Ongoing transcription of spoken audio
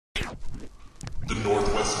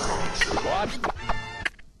Hey,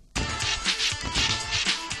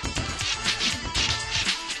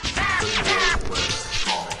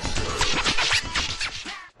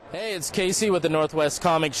 it's Casey with the Northwest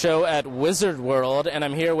Comic Show at Wizard World, and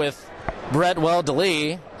I'm here with Brett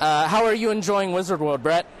Weldele. How are you enjoying Wizard World,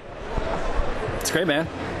 Brett? It's great, man.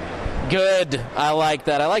 Good. I like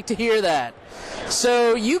that. I like to hear that.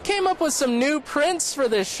 So you came up with some new prints for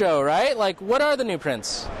this show, right? Like, what are the new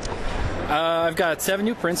prints? I've got 7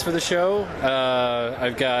 new prints for the show.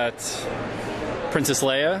 I've got Princess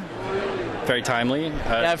Leia, very timely.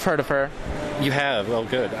 Yeah, I've heard of her. You have? Well,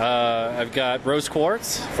 good. I've got Rose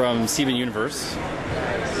Quartz from Steven Universe.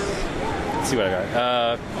 Let's see what I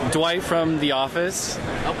got. Dwight from The Office.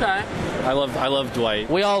 Okay. I love Dwight.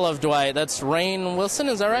 We all love Dwight. That's Rainn Wilson,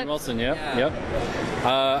 is that right? Rainn Wilson, yep.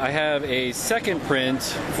 I have a second print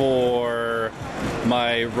for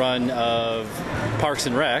my run of Parks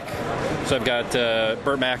and Rec. So I've got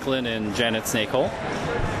Burt Macklin and Janet Snakehole.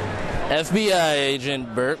 FBI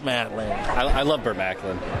agent Burt Macklin. I love Burt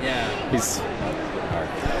Macklin. Yeah.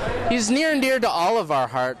 He's near and dear to all of our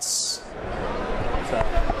hearts.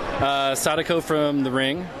 Sadako from The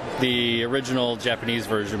Ring, the original Japanese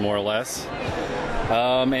version, more or less.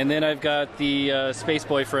 And then I've got the Space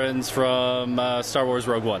Boyfriends from Star Wars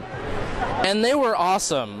Rogue One. And they were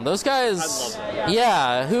awesome. Those guys. I love them.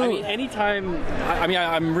 Yeah.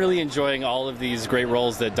 I'm really enjoying all of these great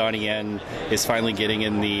roles that Donnie Yen is finally getting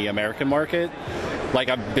in the American market. Like,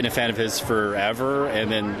 I've been a fan of his forever,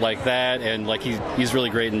 and then like that, and like he's really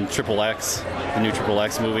great in Triple X, the new Triple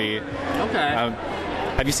X movie. Okay.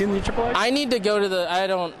 Have you seen the new Triple X? I need to go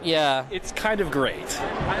to yeah. It's kind of great.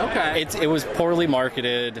 Okay. It was poorly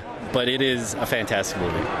marketed, but it is a fantastic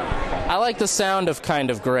movie. I like the sound of kind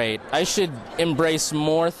of great. I should embrace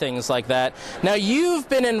more things like that. Now, you've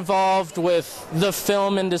been involved with the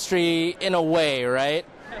film industry in a way, right?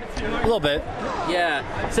 A little bit. Yeah.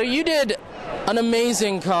 So you did an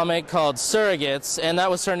amazing comic called Surrogates, and that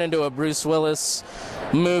was turned into a Bruce Willis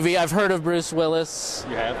movie. I've heard of Bruce Willis.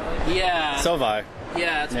 You have? Yeah. So have I.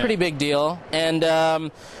 Yeah, it's a pretty big deal. And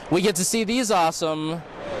we get to see these awesome,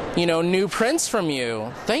 new prints from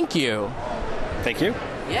you. Thank you. Thank you.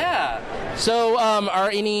 Yeah. So, are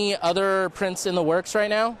any other prints in the works right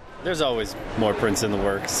now? There's always more prints in the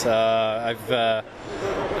works. I've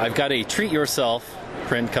got a Treat Yourself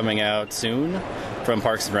print coming out soon from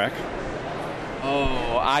Parks and Rec.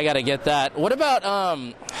 Oh, I gotta get that. What about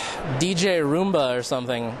DJ Roomba or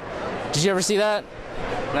something? Did you ever see that?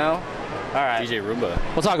 No? All right. DJ Roomba.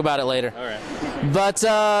 We'll talk about it later. All right. But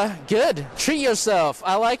good. Treat yourself.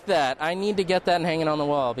 I like that. I need to get that hanging on the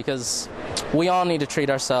wall because we all need to treat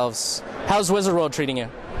ourselves. How's Wizard World treating you?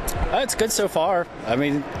 It's good so far. I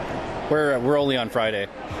mean, we're only on Friday.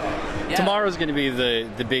 Yeah. Tomorrow's going to be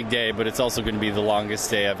the big day, but it's also going to be the longest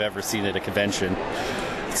day I've ever seen at a convention.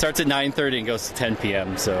 It starts at 9:30 and goes to 10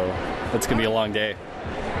 p.m., so it's going to be a long day.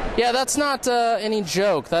 Yeah, that's not any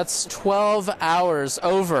joke. That's 12 hours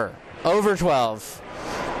over 12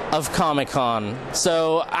 of Comic-Con.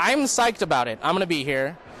 So I'm psyched about it. I'm going to be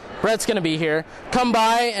here. Brett's going to be here. Come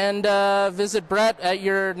by and visit Brett at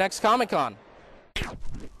your next Comic-Con.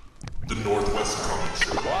 The Northwest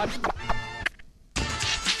Comic Show.